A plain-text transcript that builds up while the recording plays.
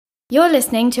You're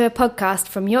listening to a podcast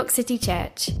from York City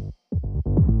Church.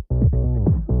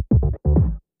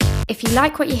 If you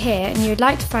like what you hear and you would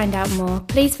like to find out more,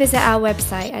 please visit our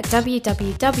website at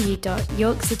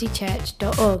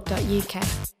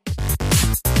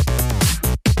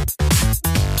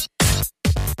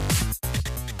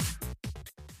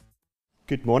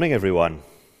Good morning, everyone.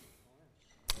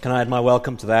 Can I add my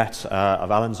welcome to that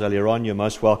of Alan's earlier on? You're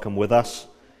most welcome with us.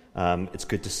 It's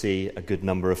good to see a good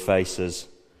number of faces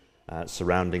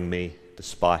surrounding me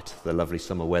despite the lovely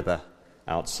summer weather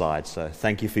outside. So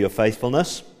thank you for your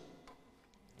faithfulness.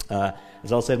 As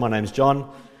Al said, my name's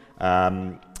John.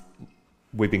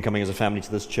 We've been coming as a family to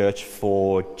this church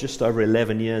for just over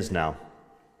 11 years now.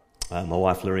 My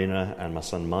wife Lorena and my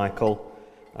son Michael.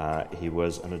 He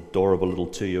was an adorable little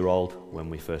 2-year-old when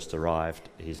we first arrived.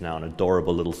 He's now an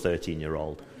adorable little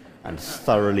 13-year-old and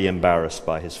thoroughly embarrassed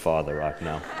by his father right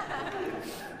now.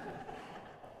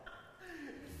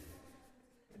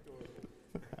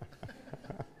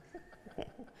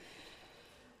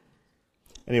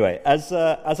 Anyway, as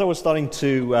I was starting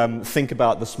to think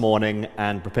about this morning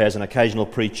and prepare as an occasional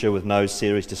preacher with no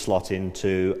series to slot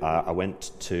into, I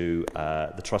went to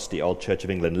the trusty old Church of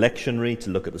England Lectionary to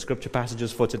look at the scripture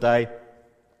passages for today,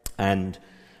 and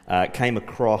came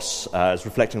across, as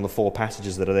reflecting on the 4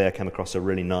 passages that are there, came across a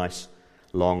really nice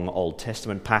long Old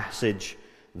Testament passage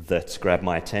that grabbed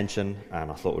my attention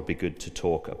and I thought would be good to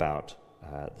talk about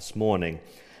this morning.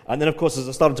 And then, of course, as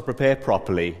I started to prepare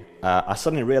properly, I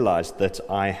suddenly realized that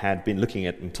I had been looking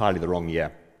at entirely the wrong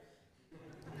year.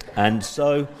 And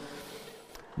so,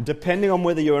 depending on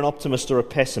whether you're an optimist or a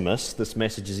pessimist, this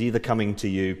message is either coming to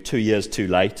you 2 years too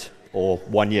late or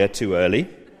 1 year too early.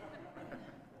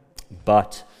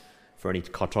 But for any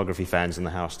cartography fans in the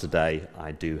house today,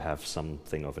 I do have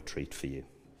something of a treat for you.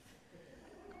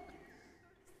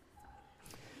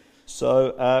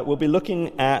 So we'll be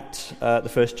looking at the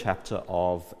first chapter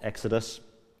of Exodus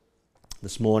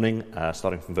this morning,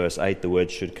 starting from verse 8. The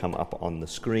words should come up on the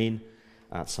screen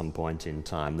at some point in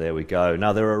time. There we go.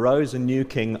 Now there arose a new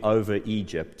king over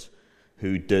Egypt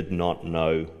who did not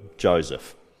know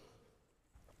Joseph.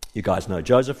 You guys know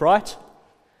Joseph, right?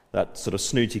 That sort of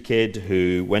snooty kid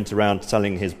who went around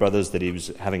telling his brothers that he was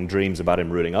having dreams about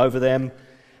him ruling over them.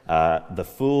 The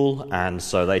fool, and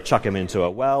so they chuck him into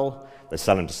a well. They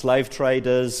sell him to slave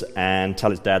traders and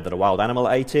tell his dad that a wild animal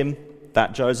ate him,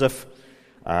 that Joseph.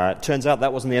 Turns out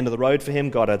that wasn't the end of the road for him.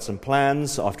 God had some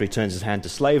plans. After he turns his hand to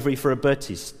slavery for a bit,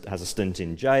 he has a stint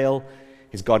in jail.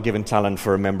 His God-given talent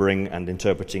for remembering and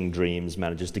interpreting dreams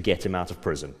manages to get him out of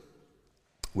prison,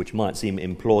 which might seem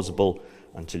implausible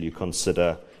until you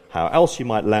consider how else you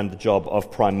might land the job of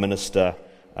Prime Minister,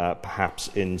 perhaps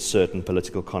in certain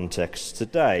political contexts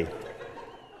today.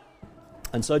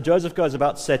 And so Joseph goes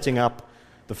about setting up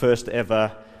the first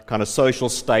ever kind of social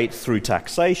state through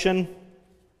taxation,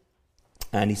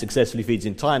 and he successfully feeds the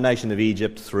entire nation of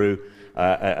Egypt through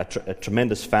a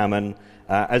tremendous famine,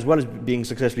 as well as being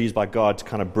successfully used by God to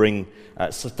kind of bring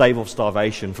stave off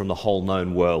starvation from the whole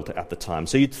known world at the time.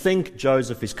 So you'd think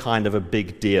Joseph is kind of a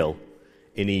big deal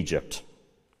in Egypt.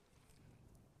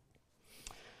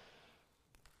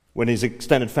 When his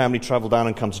extended family travel down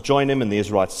and come to join him, and the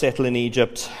Israelites settle in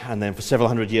Egypt, and then for several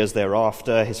hundred years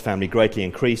thereafter, his family greatly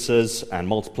increases and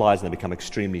multiplies, and they become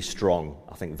extremely strong.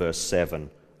 I think verse 7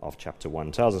 of chapter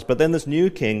 1 tells us. But then this new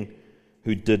king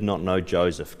who did not know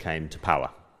Joseph came to power.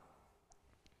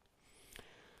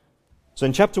 So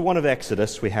in chapter 1 of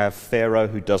Exodus, we have Pharaoh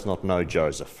who does not know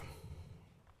Joseph.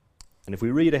 And if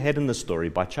we read ahead in the story,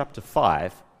 by chapter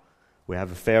 5, we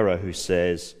have a Pharaoh who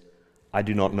says, "I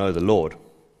do not know the Lord."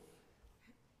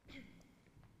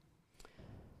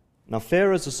 Now,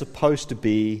 pharaohs are supposed to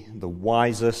be the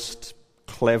wisest,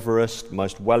 cleverest,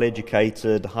 most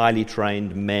well-educated, highly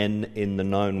trained men in the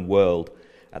known world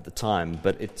at the time,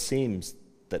 but it seems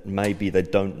that maybe they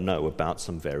don't know about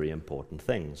some very important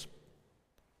things.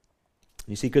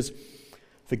 You see, because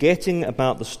forgetting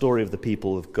about the story of the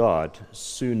people of God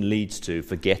soon leads to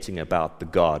forgetting about the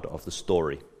God of the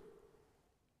story.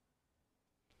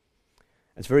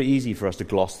 It's very easy for us to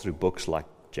gloss through books like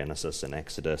Genesis and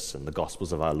Exodus and the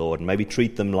Gospels of our Lord, and maybe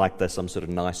treat them like they're some sort of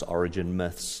nice origin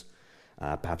myths,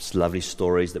 perhaps lovely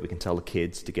stories that we can tell the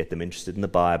kids to get them interested in the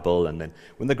Bible, and then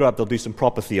when they grow up they'll do some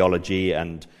proper theology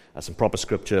and some proper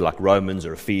scripture like Romans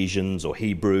or Ephesians or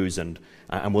Hebrews, and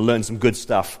we'll learn some good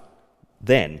stuff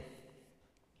then.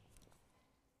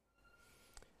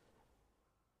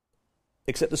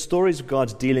 Except the stories of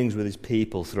God's dealings with his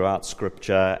people throughout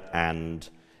Scripture and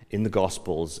in the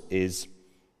Gospels is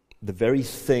the very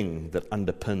thing that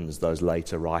underpins those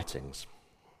later writings.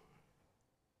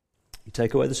 You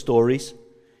take away the stories,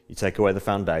 you take away the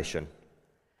foundation,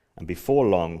 and before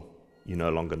long, you no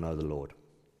longer know the Lord.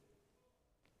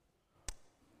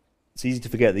 It's easy to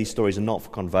forget these stories are not for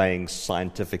conveying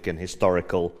scientific and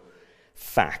historical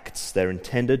facts. They're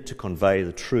intended to convey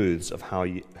the truths of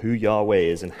who Yahweh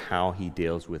is and how he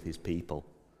deals with his people.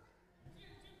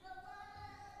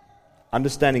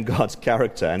 Understanding God's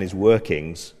character and his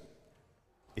workings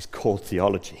is called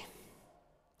theology.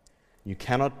 You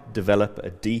cannot develop a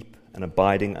deep and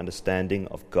abiding understanding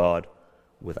of God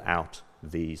without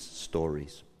these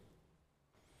stories.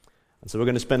 And so we're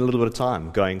going to spend a little bit of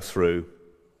time going through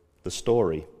the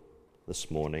story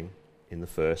this morning in the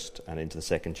first and into the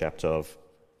second chapter of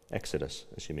Exodus,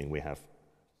 assuming we have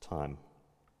time.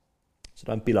 So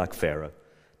don't be like Pharaoh.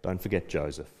 Don't forget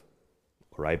Joseph,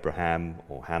 or Abraham,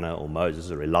 or Hannah, or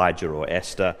Moses, or Elijah, or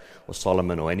Esther, or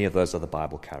Solomon, or any of those other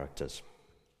Bible characters.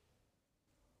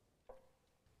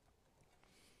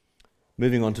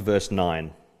 Moving on to verse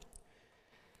 9.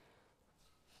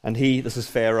 And he, this is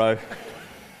Pharaoh,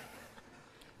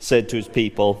 said to his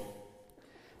people,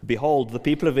 "Behold, the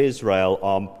people of Israel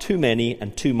are too many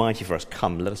and too mighty for us.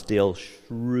 Come, let us deal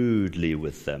shrewdly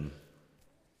with them,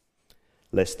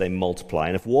 lest they multiply.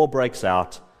 And if war breaks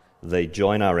out, they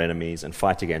join our enemies and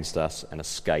fight against us and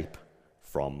escape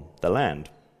from the land."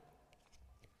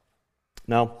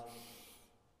 Now,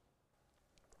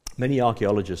 many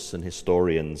archaeologists and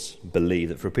historians believe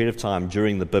that for a period of time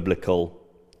during the biblical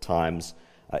times,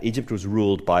 Egypt was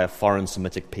ruled by a foreign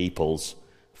Semitic peoples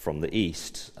from the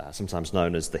east, sometimes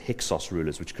known as the Hyksos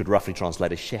rulers, which could roughly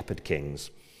translate as shepherd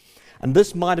kings. And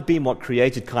this might have been what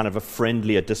created kind of a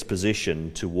friendlier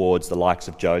disposition towards the likes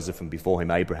of Joseph and before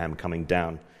him Abraham coming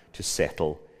down to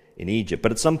settle in Egypt.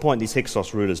 But at some point these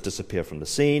Hyksos rulers disappear from the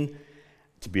scene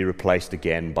to be replaced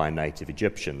again by native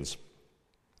Egyptians.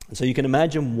 And so you can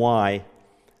imagine why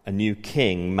a new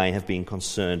king may have been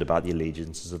concerned about the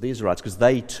allegiances of the Israelites, because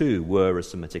they too were a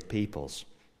Semitic peoples.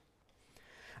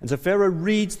 And so Pharaoh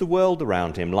reads the world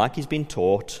around him like he's been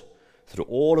taught through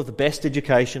all of the best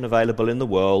education available in the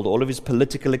world, all of his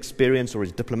political experience or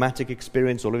his diplomatic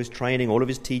experience, all of his training, all of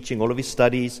his teaching, all of his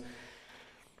studies.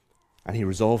 And he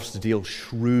resolves to deal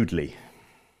shrewdly,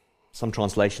 some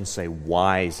translations say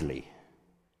wisely,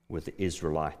 with the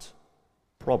Israelite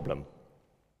problem.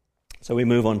 So we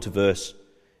move on to verse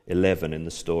 11 in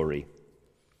the story.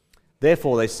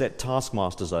 Therefore they set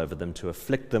taskmasters over them to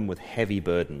afflict them with heavy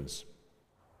burdens.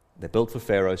 They built for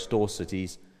Pharaoh store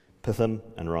cities, Pithom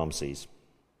and Ramses.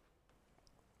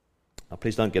 Now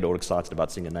please don't get all excited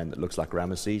about seeing a name that looks like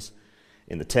Ramesses.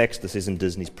 In the text, this isn't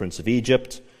Disney's Prince of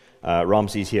Egypt.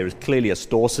 Ramses here is clearly a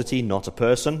store city, not a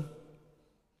person.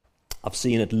 I've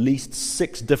seen at least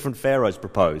 6 different pharaohs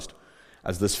proposed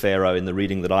as this pharaoh in the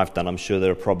reading that I've done. I'm sure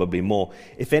there are probably more.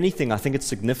 If anything, I think it's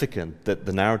significant that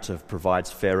the narrative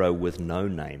provides Pharaoh with no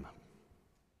name.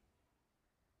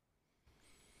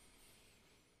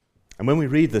 And when we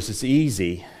read this, it's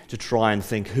easy to try and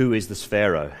think, who is this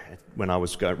Pharaoh? When I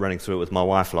was running through it with my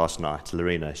wife last night,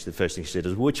 Lorena, the first thing she said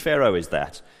is, which Pharaoh is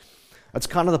that? That's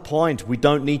kind of the point. We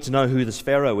don't need to know who this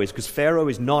Pharaoh is, because Pharaoh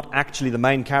is not actually the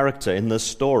main character in this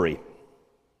story.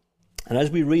 And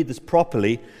as we read this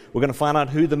properly, we're going to find out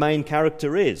who the main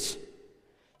character is.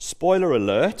 Spoiler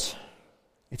alert,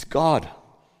 it's God,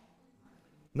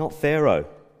 not Pharaoh.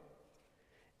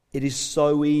 It is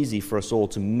so easy for us all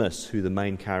to miss who the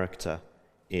main character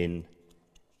in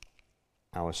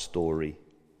our story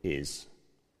is.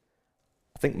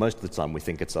 I think most of the time we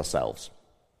think it's ourselves.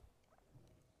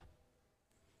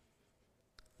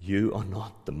 You are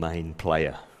not the main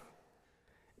player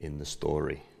in the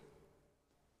story.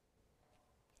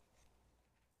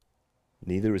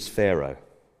 Neither is Pharaoh,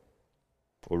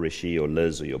 or Rishi, or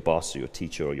Liz, or your boss, or your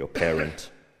teacher, or your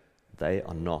parent. They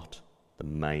are not the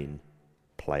main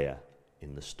player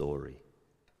in the story.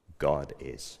 God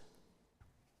is.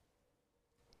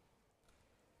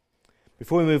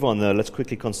 Before we move on, though, let's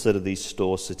quickly consider these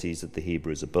store cities that the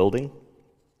Hebrews are building,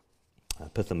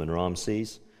 Pithom and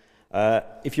Ramses.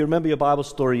 If you remember your Bible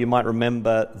story, you might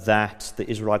remember that the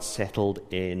Israelites settled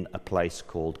in a place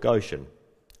called Goshen.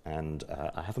 And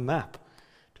I have a map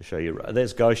to show you.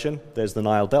 There's Goshen, there's the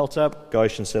Nile Delta.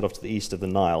 Goshen set off to the east of the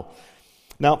Nile.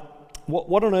 Now,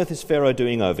 what on earth is Pharaoh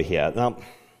doing over here? Now,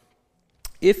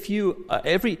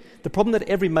 the problem that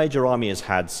every major army has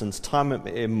had since time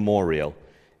immemorial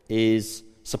is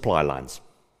supply lines.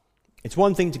 It's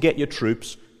one thing to get your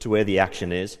troops to where the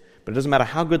action is, but it doesn't matter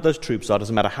how good those troops are, it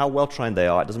doesn't matter how well trained they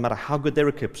are, it doesn't matter how good their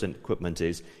equipment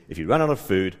is. If you run out of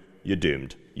food, you're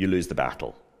doomed. You lose the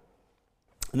battle.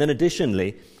 And then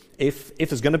additionally, if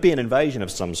there's going to be an invasion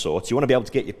of some sort, you want to be able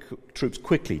to get your troops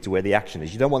quickly to where the action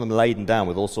is. You don't want them laden down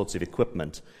with all sorts of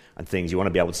equipment and things. You want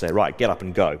to be able to say, right, get up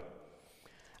and go.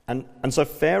 And so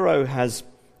Pharaoh has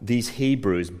these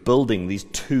Hebrews building these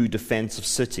 2 defensive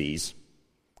cities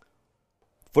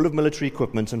full of military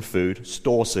equipment and food,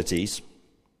 store cities,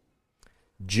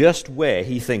 just where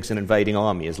he thinks an invading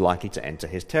army is likely to enter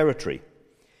his territory.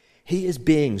 He is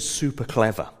being super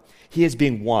clever. He is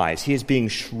being wise. He is being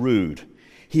shrewd.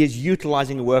 He is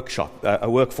utilizing a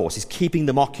workforce. He's keeping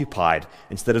them occupied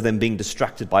instead of them being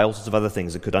distracted by all sorts of other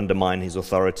things that could undermine his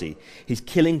authority. He's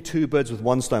killing 2 birds with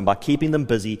one stone by keeping them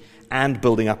busy and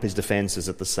building up his defenses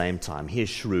at the same time. He is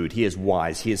shrewd. He is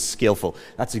wise. He is skillful.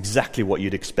 That's exactly what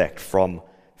you'd expect from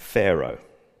Pharaoh.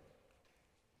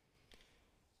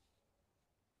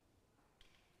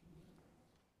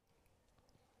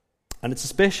 And it's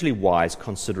especially wise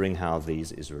considering how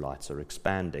these Israelites are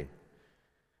expanding.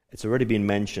 It's already been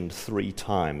mentioned 3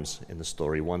 times in the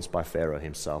story, once by Pharaoh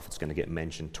himself. It's going to get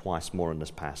mentioned twice more in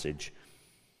this passage.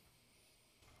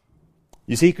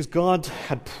 You see, because God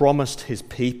had promised his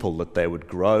people that they would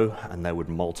grow and they would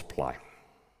multiply.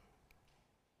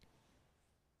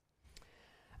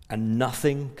 And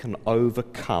nothing can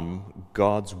overcome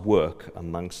God's work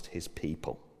amongst his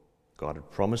people. God had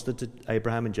promised it to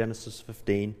Abraham in Genesis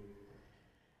 15,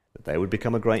 that they would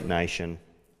become a great nation,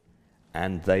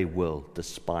 and they will,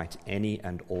 despite any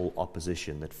and all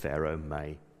opposition that Pharaoh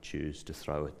may choose to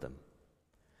throw at them.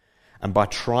 And by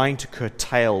trying to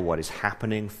curtail what is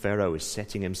happening, Pharaoh is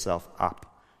setting himself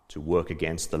up to work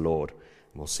against the Lord.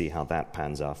 And we'll see how that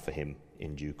pans out for him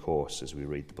in due course as we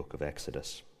read the book of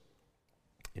Exodus.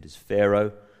 It is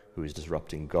Pharaoh who is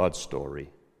disrupting God's story,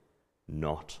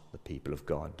 not the people of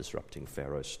God disrupting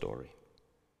Pharaoh's story.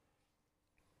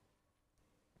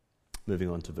 Moving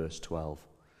on to verse 12.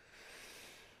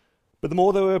 But the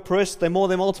more they were oppressed, the more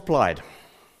they multiplied.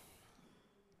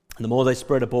 And the more they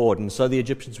spread abroad. And so the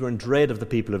Egyptians were in dread of the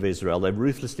people of Israel. They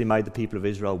ruthlessly made the people of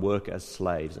Israel work as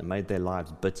slaves and made their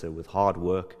lives bitter with hard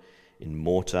work in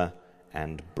mortar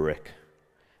and brick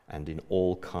and in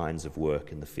all kinds of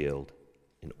work in the field.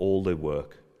 In all their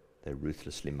work, they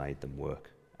ruthlessly made them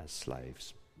work as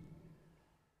slaves.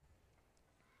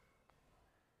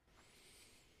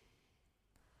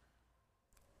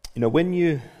 You know, when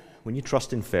you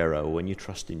trust in Pharaoh, or when you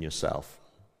trust in yourself,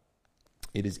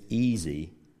 it is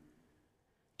easy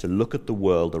to look at the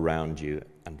world around you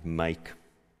and make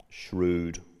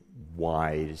shrewd,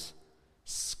 wise,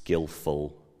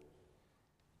 skillful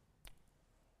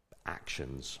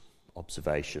actions,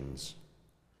 observations,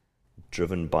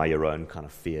 driven by your own kind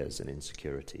of fears and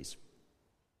insecurities.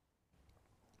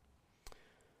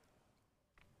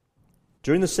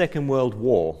 During the Second World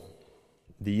War,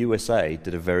 the USA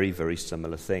did a very, very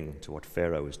similar thing to what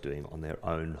Pharaoh was doing on their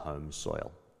own home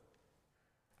soil.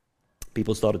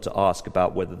 People started to ask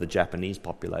about whether the Japanese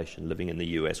population living in the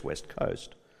US West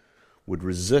Coast would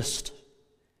resist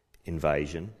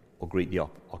invasion or greet the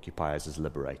occupiers as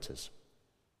liberators.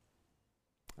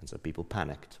 And so people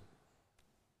panicked.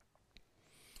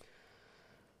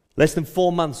 Less than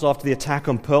 4 months after the attack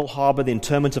on Pearl Harbor, the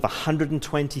internment of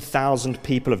 120,000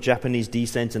 people of Japanese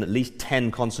descent in at least 10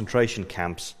 concentration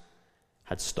camps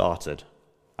had started.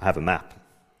 I have a map.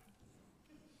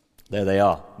 There they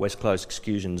are, West Coast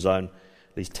exclusion zone,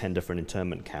 at least 10 different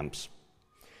internment camps.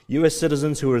 US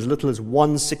citizens who were as little as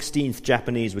 1/16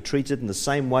 Japanese were treated in the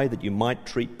same way that you might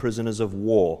treat prisoners of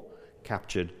war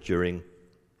captured during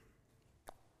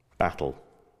battle.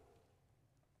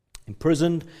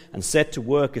 Imprisoned and set to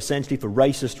work essentially for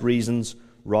racist reasons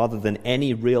rather than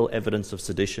any real evidence of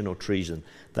sedition or treason.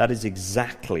 That is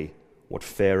exactly what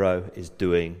Pharaoh is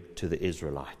doing to the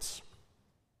Israelites.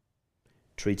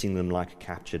 Treating them like a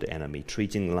captured enemy,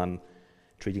 treating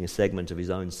a segment of his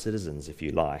own citizens, if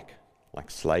you like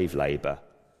slave labor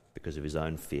because of his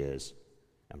own fears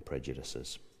and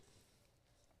prejudices.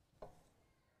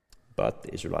 But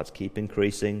the Israelites keep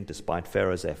increasing despite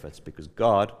Pharaoh's efforts because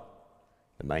God,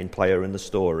 the main player in the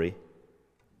story,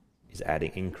 is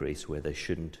adding increase where there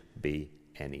shouldn't be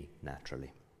any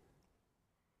naturally.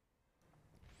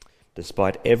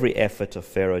 Despite every effort of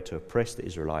Pharaoh to oppress the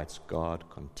Israelites, God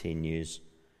continues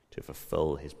to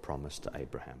fulfill his promise to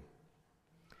Abraham.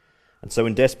 And so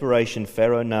in desperation,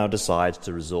 Pharaoh now decides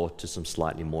to resort to some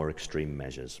slightly more extreme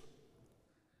measures.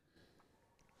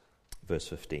 Verse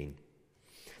 15.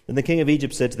 Then the king of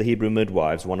Egypt said to the Hebrew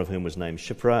midwives, one of whom was named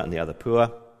Shiphrah and the other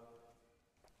Puah,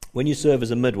 "When you serve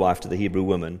as a midwife to the Hebrew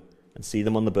women and see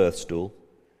them on the birth stool,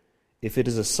 if it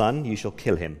is a son, you shall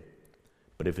kill him,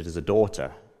 but if it is a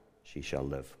daughter, she shall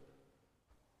live."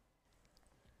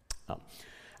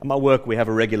 At my work, we have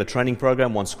a regular training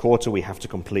program. Once a quarter, we have to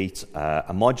complete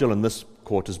a module, and this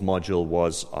quarter's module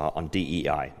was on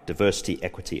DEI, diversity,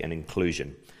 equity, and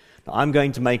inclusion. Now, I'm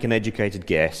going to make an educated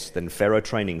guess that in Pharaoh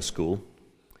Training School,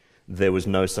 there was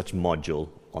no such module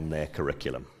on their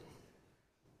curriculum.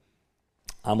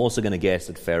 I'm also going to guess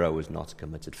that Pharaoh was not a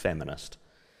committed feminist.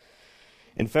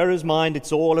 In Pharaoh's mind,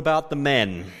 it's all about the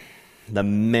men. The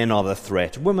men are the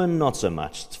threat. Women, not so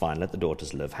much. It's fine, let the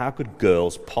daughters live. How could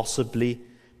girls possibly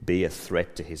be a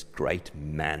threat to his great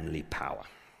manly power?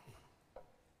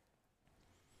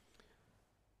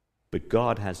 But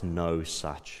God has no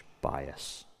such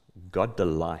bias. God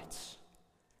delights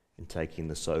in taking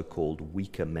the so-called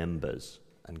weaker members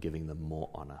and giving them more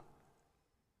honor.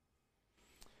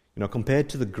 Compared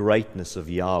to the greatness of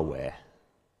Yahweh,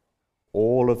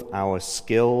 all of our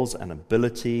skills and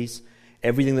abilities,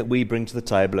 everything that we bring to the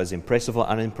table, as impressive or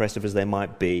unimpressive as they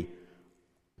might be,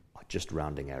 are just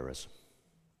rounding errors.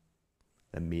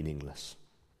 They're meaningless.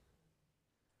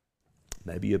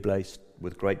 Maybe you're blessed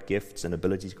with great gifts and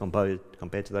abilities compared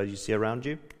to those you see around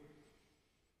you.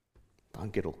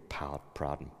 Don't get all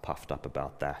proud and puffed up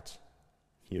about that.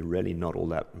 You're really not all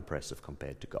that impressive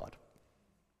compared to God.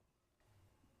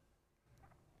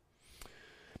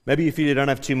 Maybe you feel you don't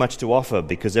have too much to offer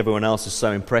because everyone else is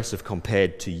so impressive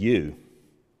compared to you.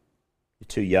 You're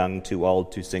too young, too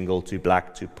old, too single, too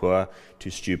black, too poor,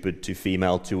 too stupid, too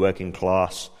female, too working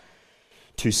class,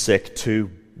 too sick,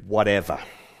 too whatever.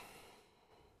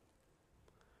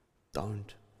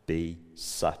 Don't be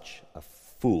such a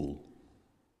fool.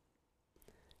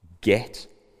 Get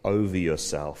over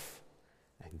yourself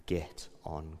and get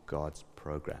on God's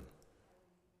program.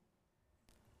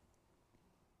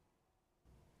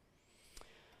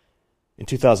 In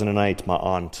 2008, my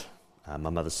aunt, my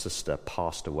mother's sister,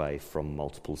 passed away from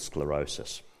multiple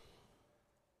sclerosis.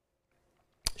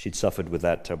 She'd suffered with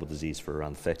that terrible disease for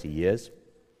around 30 years.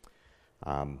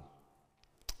 Her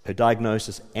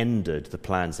diagnosis ended the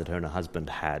plans that her and her husband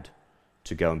had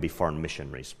to go and be foreign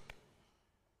missionaries.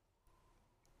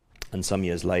 And some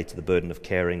years later, the burden of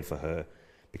caring for her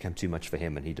became too much for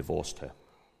him, and he divorced her,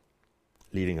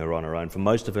 leaving her on her own. For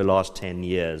most of her last 10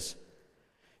 years,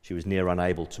 she was near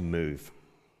unable to move.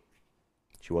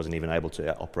 She wasn't even able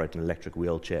to operate an electric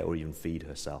wheelchair or even feed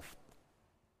herself.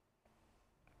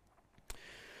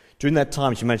 During that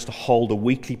time, she managed to hold a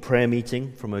weekly prayer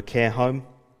meeting from her care home.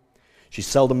 She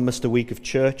seldom missed a week of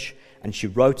church, and she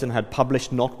wrote and had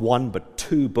published not one but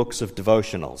 2 books of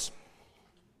devotionals.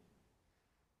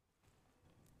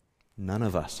 None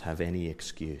of us have any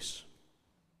excuse.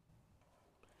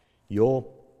 Your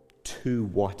too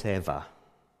whatever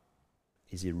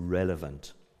is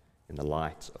irrelevant in the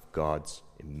light of God's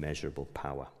immeasurable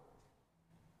power.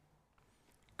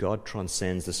 God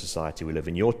transcends the society we live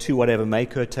in. Your too whatever may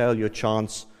curtail your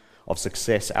chance of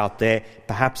success out there,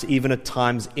 perhaps even at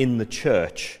times in the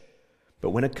church.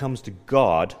 But when it comes to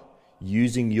God,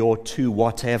 using your too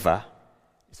whatever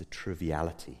is a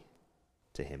triviality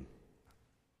to Him.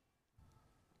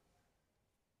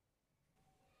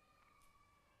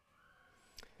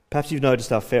 Perhaps you've noticed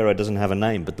how Pharaoh doesn't have a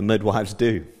name, but the midwives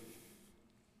do.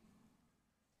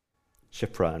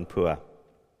 Shiphrah and Puah.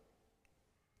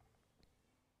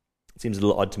 It seems a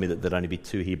little odd to me that there'd only be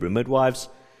 2 Hebrew midwives,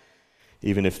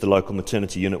 even if the local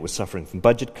maternity unit was suffering from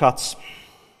budget cuts.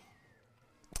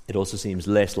 It also seems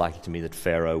less likely to me that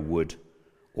Pharaoh would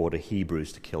order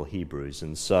Hebrews to kill Hebrews.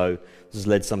 And so this has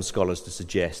led some scholars to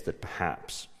suggest that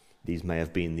perhaps these may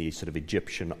have been the sort of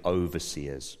Egyptian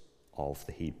overseers of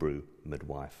the Hebrew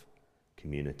midwife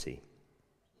community.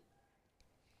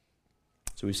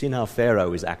 So we've seen how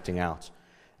Pharaoh is acting out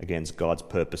against God's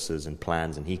purposes and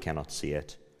plans, and he cannot see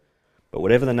it. But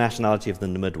whatever the nationality of the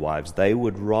midwives, they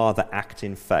would rather act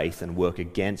in faith and work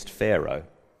against Pharaoh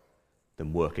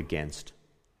than work against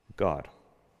God.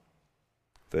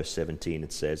 Verse 17,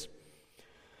 it says,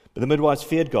 "But the midwives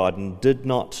feared God and did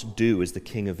not do as the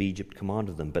king of Egypt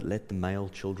commanded them, but let the male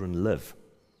children live.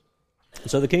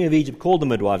 So the king of Egypt called the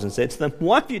midwives and said to them,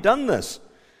 'Why have you done this?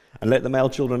 And let the male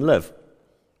children live.'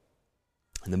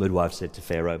 And the midwives said to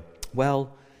Pharaoh,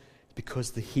 'Well,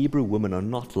 because the Hebrew women are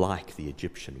not like the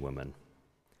Egyptian women,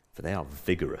 for they are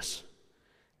vigorous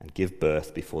and give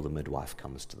birth before the midwife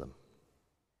comes to them.'"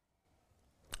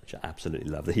 Which I absolutely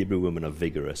love. The Hebrew women are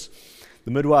vigorous.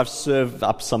 The midwives serve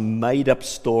up some made-up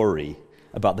story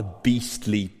about the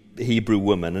beastly Hebrew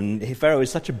woman, and Pharaoh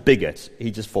is such a bigot, he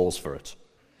just falls for it.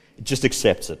 He just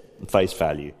accepts it at face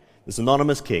value. This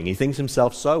anonymous king, he thinks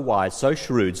himself so wise, so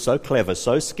shrewd, so clever,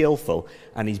 so skillful,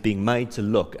 and he's being made to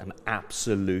look an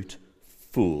absolute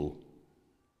fool.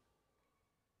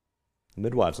 The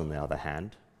midwives, on the other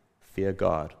hand, fear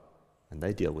God, and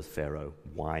they deal with Pharaoh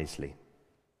wisely.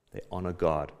 They honor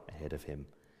God ahead of him.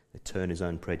 They turn his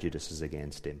own prejudices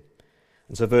against him.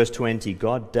 And so verse 20,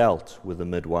 God dealt with the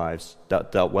midwives,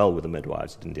 dealt well with the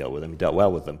midwives. He didn't deal with them, he dealt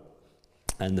well with them.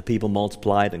 And the people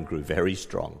multiplied and grew very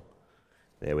strong.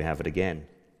 There we have it again.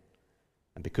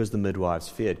 And because the midwives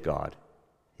feared God,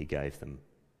 he gave them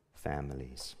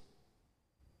families.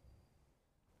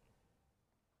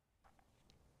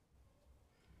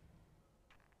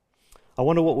 I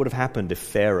wonder what would have happened if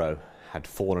Pharaoh had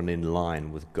fallen in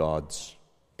line with God's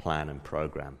plan and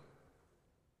program,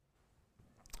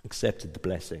 accepted the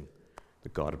blessing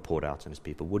that God had poured out on his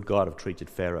people. Would God have treated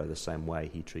Pharaoh the same way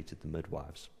he treated the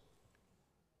midwives?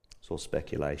 It's all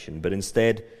speculation. But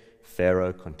instead,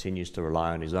 Pharaoh continues to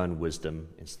rely on his own wisdom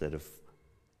instead of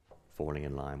falling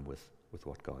in line with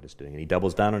what God is doing. And he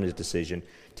doubles down on his decision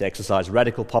to exercise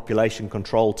radical population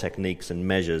control techniques and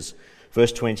measures.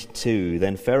 Verse 22,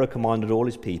 then Pharaoh commanded all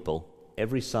his people,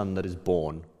 every son that is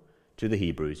born to the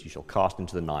Hebrews you shall cast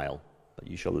into the Nile, but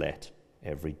you shall let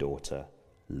every daughter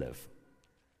live.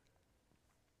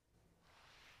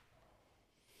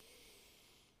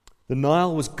 The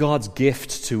Nile was God's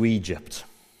gift to Egypt.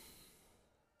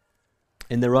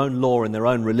 In their own law, in their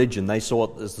own religion, they saw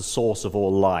it as the source of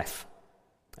all life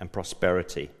and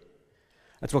prosperity.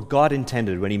 That's what God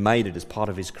intended when he made it as part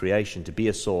of his creation, to be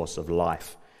a source of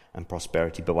life and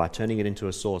prosperity. But by turning it into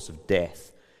a source of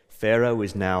death, Pharaoh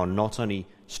is now not only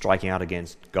striking out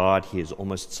against God, he is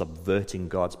almost subverting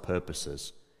God's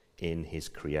purposes in his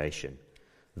creation.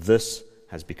 This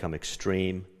has become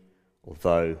extreme,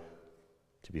 although,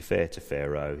 to be fair to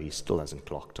Pharaoh, he still hasn't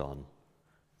clocked on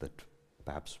that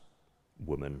perhaps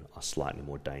women are slightly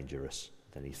more dangerous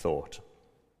than he thought.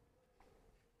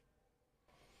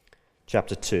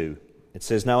 Chapter 2, it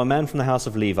says, now a man from the house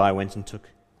of Levi went and took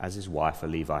as his wife a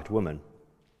Levite woman.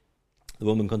 The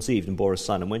woman conceived and bore a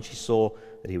son, and when she saw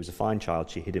that he was a fine child,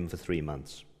 she hid him for 3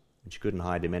 months. When she couldn't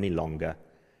hide him any longer,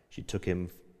 she took for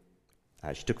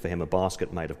him a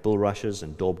basket made of bulrushes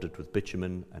and daubed it with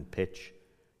bitumen and pitch.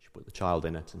 She put the child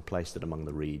in it and placed it among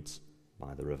the reeds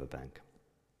by the riverbank.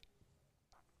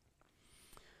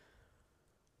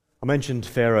 I mentioned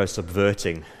Pharaoh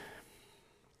subverting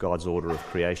God's order of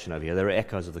creation over here. There are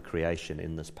echoes of the creation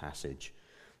in this passage.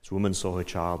 This woman saw her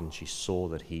child and she saw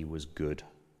that he was good.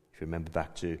 If you remember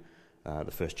back to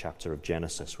the first chapter of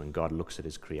Genesis, when God looks at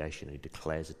his creation, he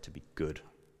declares it to be good.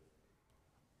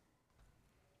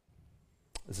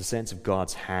 There's a sense of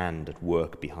God's hand at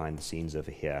work behind the scenes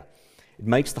over here. It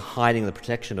makes the hiding and the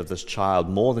protection of this child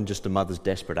more than just a mother's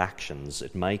desperate actions.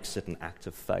 It makes it an act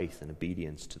of faith and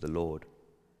obedience to the Lord.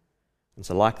 And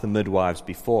so like the midwives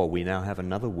before, we now have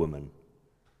another woman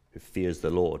who fears the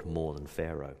Lord more than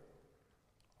Pharaoh.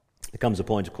 There comes a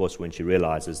point, of course, when she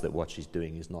realizes that what she's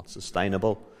doing is not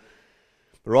sustainable.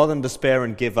 But rather than despair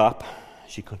and give up,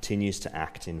 she continues to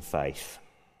act in faith.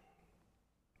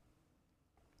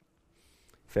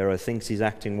 Pharaoh thinks he's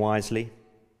acting wisely,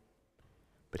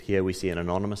 but here we see an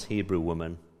anonymous Hebrew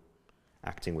woman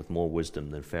acting with more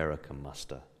wisdom than Pharaoh can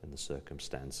muster in the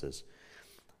circumstances.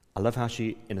 I love how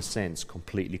she, in a sense,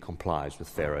 completely complies with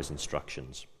Pharaoh's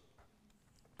instructions.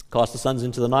 Cast the sons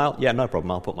into the Nile? Yeah, no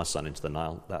problem, I'll put my son into the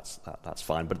Nile. That's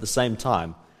fine. But at the same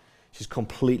time, she's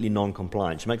completely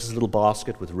non-compliant. She makes this little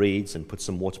basket with reeds and puts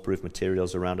some waterproof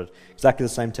materials around it. Exactly the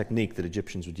same technique that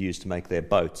Egyptians would use to make their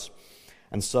boats.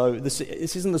 And so this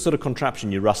isn't the sort of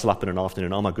contraption you rustle up in an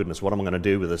afternoon, oh my goodness, what am I going to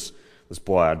do with this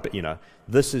boy? But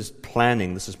this is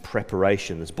planning, this is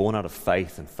preparation that's born out of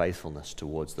faith and faithfulness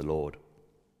towards the Lord.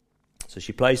 So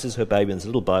she places her baby in this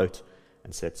little boat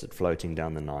and sets it floating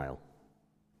down the Nile.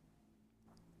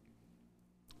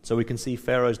 So we can see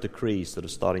Pharaoh's decrees sort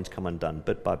of starting to come undone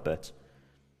bit by bit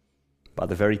by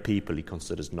the very people he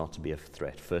considers not to be a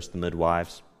threat. First the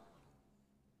midwives,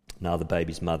 now the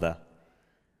baby's mother,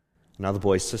 now the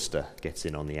boy's sister gets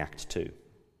in on the act too.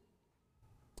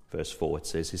 Verse 4, it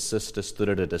says, his sister stood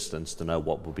at a distance to know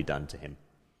what would be done to him.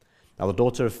 Now the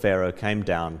daughter of Pharaoh came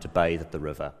down to bathe at the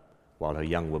river, while her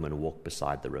young woman walked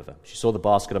beside the river. She saw the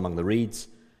basket among the reeds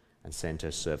and sent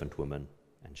her servant woman,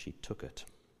 and she took it.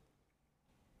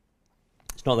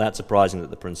 It's not that surprising that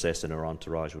the princess and her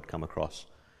entourage would come across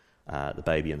the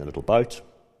baby in the little boat.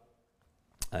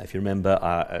 If you remember,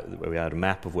 we had a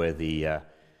map of where the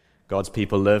God's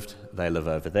people lived. They live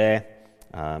over there.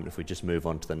 If we just move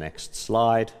on to the next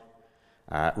slide,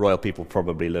 royal people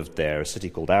probably lived there. A city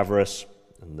called Avaris,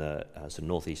 in the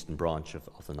northeastern branch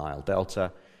of the Nile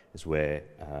Delta, is where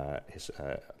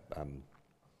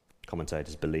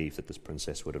commentators believe that this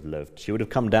princess would have lived. She would have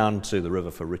come down to the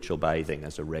river for ritual bathing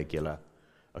as a regular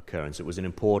occurrence. It was an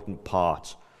important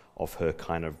part of her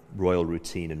kind of royal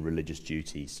routine and religious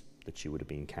duties that she would have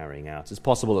been carrying out. It's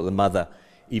possible that the mother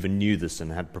even knew this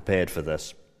and had prepared for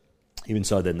this. Even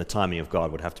so, then the timing of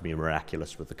God would have to be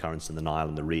miraculous with the currents in the Nile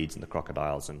and the reeds and the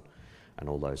crocodiles and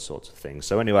all those sorts of things.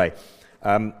 So anyway,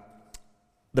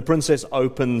 The princess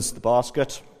opens the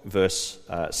basket. Verse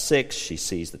 6, she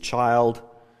sees the child.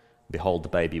 Behold, the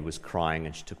baby was crying,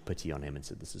 and she took pity on him and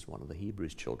said, "This is one of the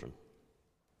Hebrews' children."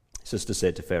 Sister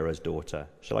said to Pharaoh's daughter,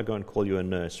 "Shall I go and call you a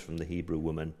nurse from the Hebrew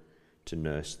woman to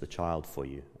nurse the child for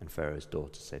you?" And Pharaoh's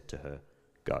daughter said to her,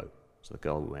 "Go." So the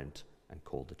girl went and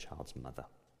called the child's mother.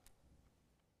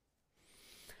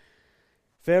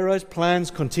 Pharaoh's plans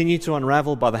continue to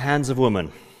unravel by the hands of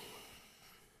women.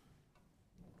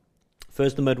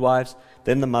 First the midwives,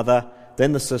 then the mother,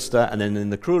 then the sister, and then in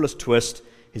the cruelest twist,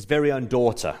 his very own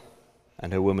daughter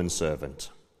and her woman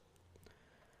servant.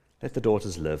 Let the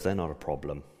daughters live, they're not a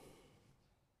problem.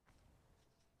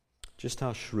 Just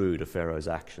how shrewd are Pharaoh's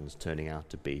actions turning out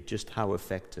to be? Just how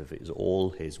effective is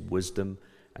all his wisdom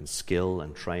and skill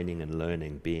and training and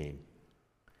learning being?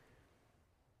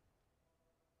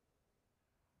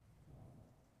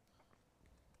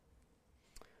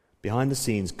 Behind the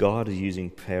scenes, God is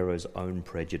using Pharaoh's own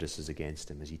prejudices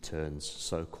against him as he turns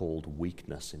so-called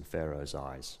weakness in Pharaoh's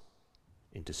eyes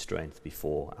into strength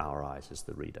before our eyes as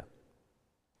the reader.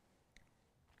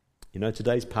 You know,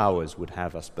 today's powers would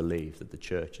have us believe that the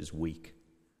church is weak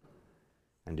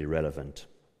and irrelevant.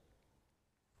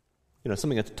 You know,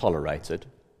 something that's tolerated.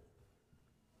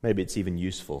 Maybe it's even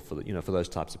useful for those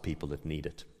types of people that need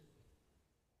it.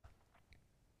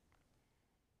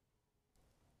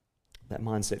 That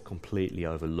mindset completely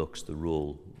overlooks the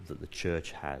role that the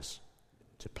church has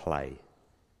to play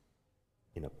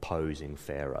in opposing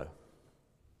Pharaoh.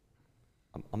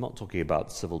 I'm not talking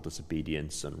about civil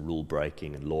disobedience and rule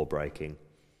breaking and law breaking,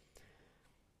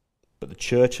 but the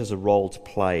church has a role to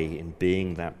play in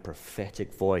being that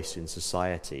prophetic voice in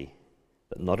society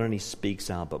that not only speaks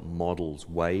out but models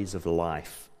ways of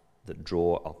life that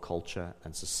draw our culture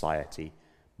and society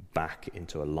back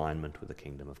into alignment with the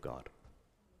kingdom of God.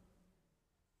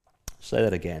 Say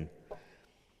that again.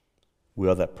 We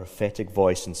are that prophetic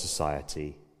voice in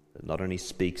society that not only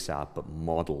speaks out but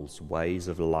models ways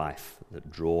of life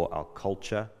that draw our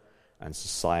culture and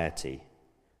society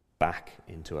back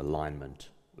into alignment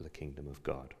with the kingdom of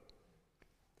God.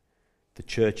 The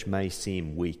church may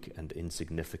seem weak and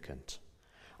insignificant.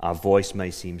 Our voice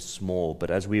may seem small, but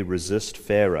as we resist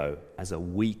Pharaoh as a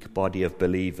weak body of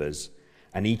believers,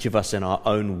 and each of us in our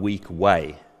own weak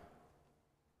way,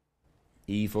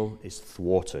 evil is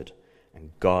thwarted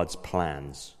and God's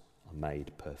plans are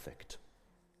made perfect.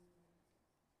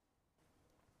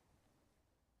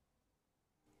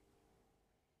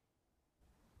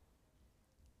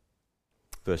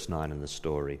 Verse 9 in the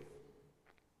story.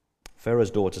 Pharaoh's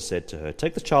daughter said to her,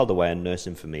 "Take the child away and nurse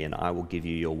him for me, and I will give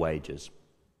you your wages."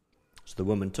 So the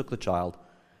woman took the child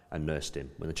and nursed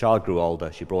him. When the child grew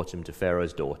older, she brought him to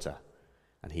Pharaoh's daughter,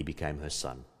 and he became her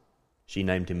son. She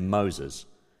named him Moses,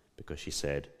 because she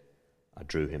said, "I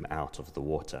drew him out of the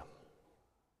water."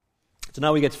 So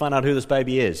now we get to find out who this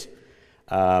baby is.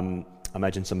 I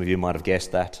imagine some of you might have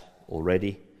guessed that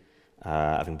already,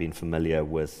 having been familiar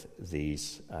with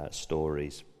these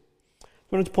stories. I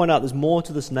wanted to point out there's more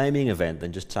to this naming event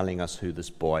than just telling us who this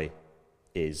boy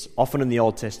is. Often in the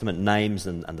Old Testament, names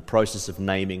and the process of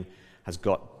naming has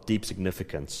got deep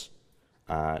significance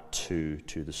to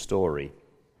the story.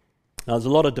 Now, there's a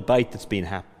lot of debate that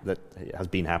has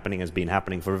been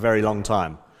happening for a very long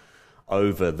time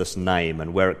over this name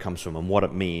and where it comes from and what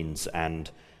it means, and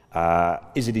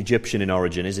is it Egyptian in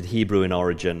origin? Is it Hebrew in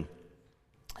origin?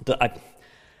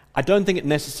 I don't think it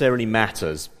necessarily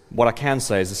matters. What I can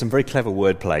say is there's some very clever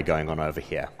wordplay going on over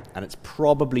here, and it's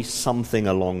probably something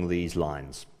along these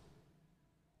lines.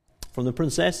 From the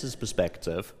princess's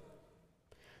perspective,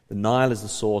 the Nile is the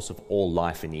source of all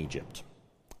life in Egypt.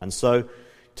 And so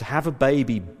to have a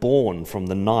baby born from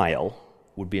the Nile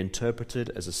would be interpreted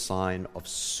as a sign of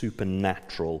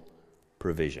supernatural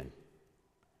provision.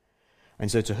 And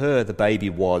so to her, the baby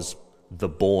was the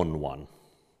born one.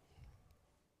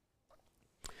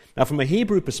 Now, from a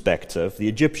Hebrew perspective, the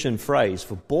Egyptian phrase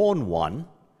for born one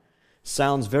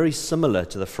sounds very similar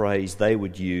to the phrase they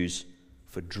would use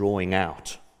for drawing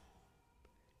out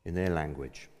in their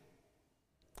language.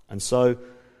 And so,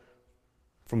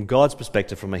 from God's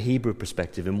perspective, from a Hebrew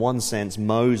perspective, in one sense,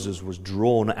 Moses was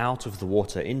drawn out of the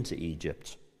water into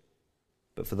Egypt.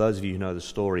 But for those of you who know the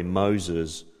story,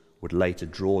 Moses would later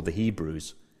draw the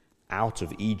Hebrews out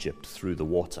of Egypt through the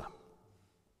water.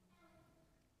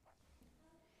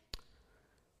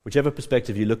 Whichever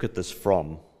perspective you look at this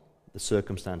from, the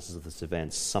circumstances of this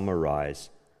event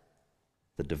summarize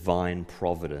the divine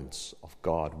providence of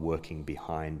God working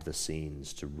behind the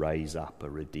scenes to raise up a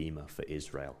redeemer for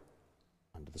Israel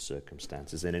under the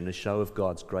circumstances. And in a show of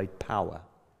God's great power,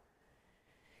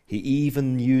 he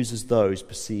even uses those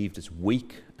perceived as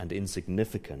weak and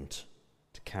insignificant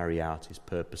to carry out his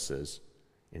purposes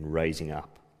in raising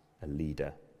up a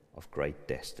leader of great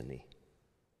destiny,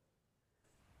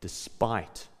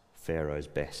 despite Pharaoh's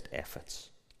best efforts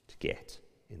to get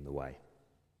in the way.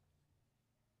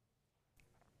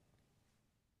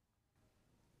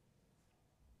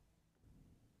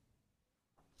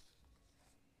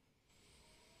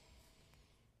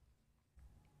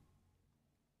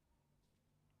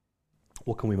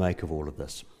 What can we make of all of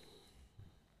this?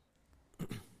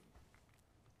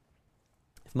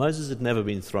 If Moses had never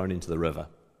been thrown into the river,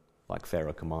 like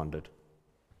Pharaoh commanded,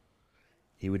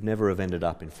 he would never have ended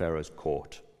up in Pharaoh's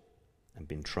court and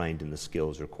been trained in the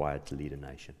skills required to lead a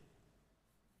nation.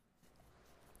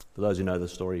 For those who know the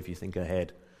story, if you think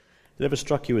ahead, it ever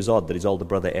struck you as odd that his older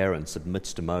brother Aaron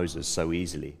submits to Moses so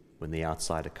easily when the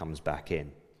outsider comes back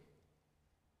in?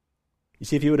 You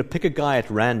see, if you were to pick a guy at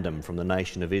random from the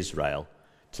nation of Israel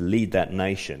to lead that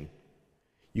nation,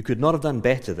 you could not have done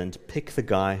better than to pick the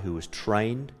guy who was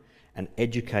trained and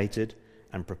educated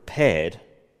and prepared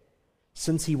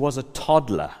since he was a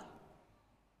toddler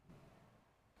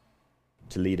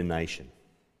to lead a nation.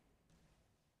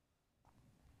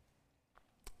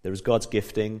 There is God's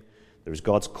gifting, there is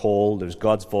God's call, there is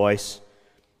God's voice.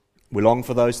 We long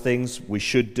for those things, we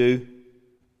should do.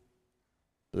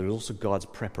 But there is also God's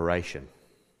preparation.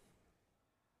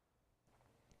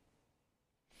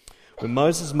 When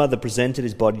Moses' mother presented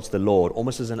his body to the Lord,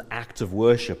 almost as an act of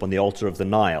worship on the altar of the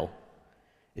Nile,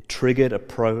 it triggered a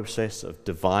process of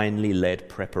divinely led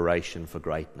preparation for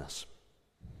greatness.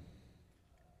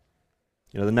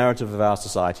 You know, the narrative of our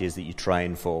society is that you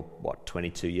train for,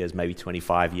 22 years, maybe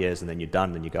 25 years, and then you're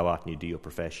done, and you go out and you do your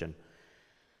profession.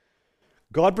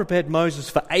 God prepared Moses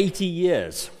for 80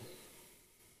 years.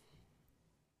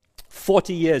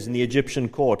 40 years in the Egyptian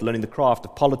court, learning the craft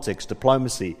of politics,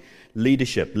 diplomacy,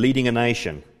 leadership, leading a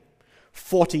nation.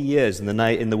 40 years in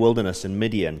the wilderness in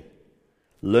Midian,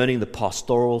 learning the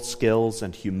pastoral skills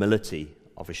and humility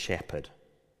of a shepherd.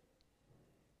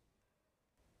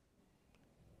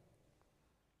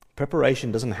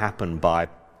 Preparation doesn't happen by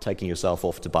taking yourself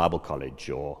off to Bible college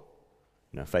or,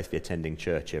 faithfully attending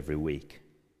church every week.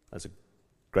 Those are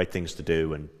great things to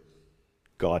do, and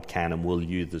God can and will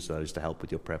use those to help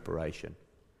with your preparation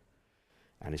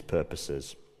and his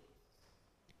purposes.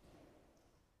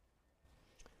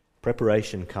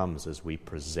 Preparation comes as we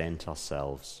present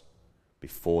ourselves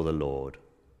before the Lord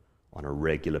on a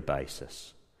regular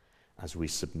basis, as we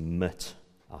submit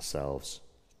ourselves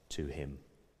to him.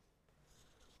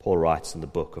 Paul writes in the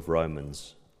book of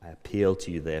Romans, "I appeal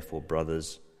to you therefore,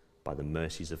 brothers, by the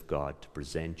mercies of God, to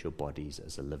present your bodies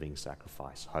as a living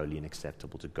sacrifice, holy and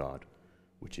acceptable to God,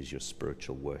 which is your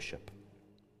spiritual worship."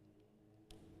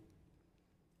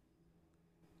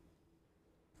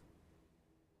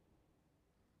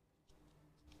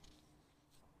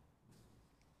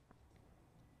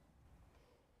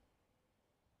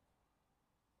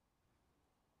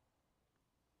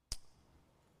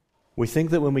 We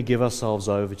think that when we give ourselves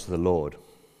over to the Lord,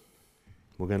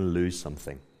 we're going to lose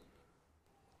something.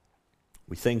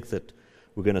 We think that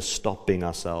we're going to stop being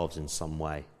ourselves in some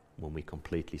way when we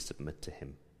completely submit to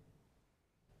him.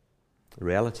 The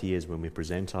reality is, when we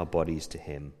present our bodies to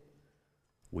him,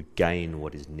 we gain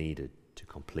what is needed to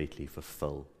completely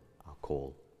fulfill our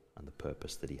call and the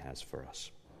purpose that he has for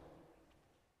us.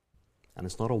 And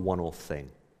it's not a one-off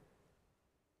thing.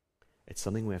 It's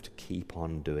something we have to keep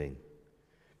on doing,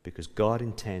 because God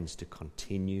intends to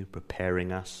continue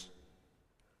preparing us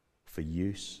for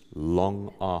use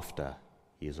long after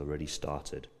he has already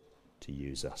started to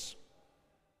use us.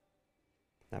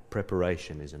 That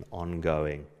preparation is an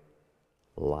ongoing,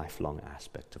 lifelong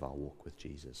aspect of our walk with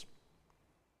Jesus.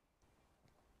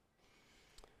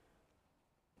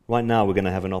 Right now, we're going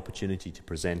to have an opportunity to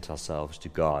present ourselves to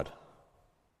God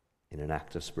in an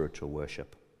act of spiritual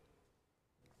worship.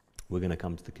 We're going to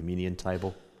come to the communion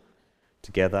table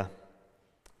together.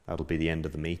 That'll be the end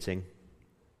of the meeting.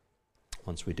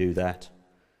 Once we do that,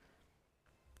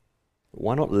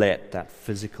 why not let that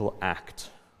physical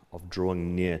act of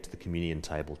drawing near to the communion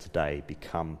table today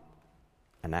become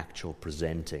an actual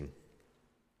presenting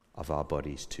of our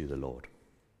bodies to the Lord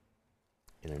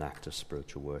in an act of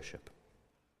spiritual worship?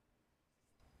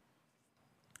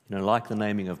 Like the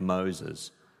naming of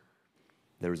Moses,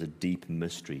 there is a deep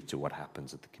mystery to what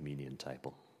happens at the communion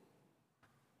table.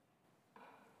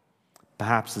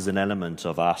 Perhaps there's an element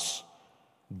of us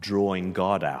drawing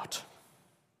God out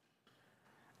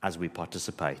as we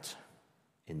participate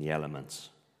in the elements.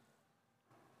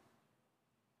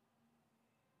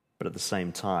 But at the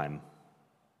same time,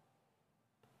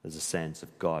 there's a sense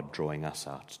of God drawing us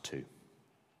out too.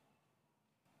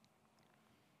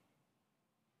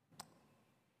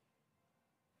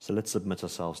 So let's submit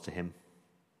ourselves to him.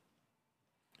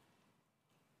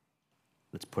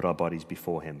 Let's put our bodies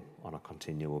before him on a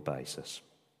continual basis.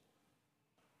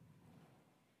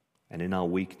 And in our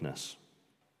weakness,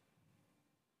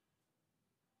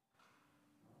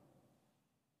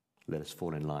 let us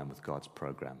fall in line with God's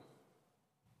program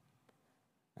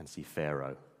and see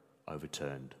Pharaoh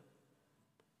overturned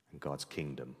and God's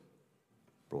kingdom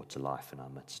brought to life in our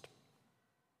midst.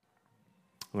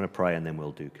 I'm going to pray and then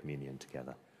we'll do communion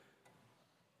together.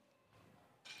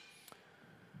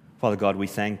 Father God, we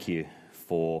thank you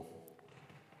for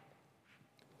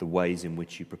the ways in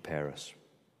which you prepare us.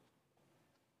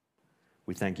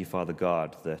 We thank you, Father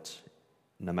God, that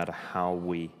no matter how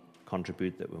we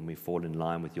contribute, that when we fall in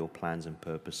line with your plans and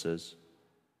purposes,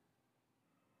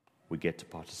 we get to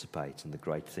participate in the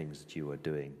great things that you are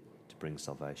doing to bring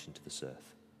salvation to this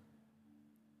earth.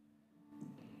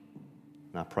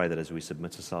 And I pray that as we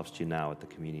submit ourselves to you now at the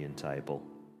communion table,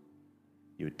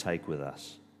 you would take with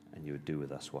us and you would do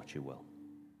with us what you will.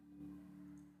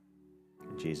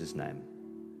 In Jesus' name,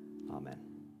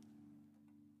 amen.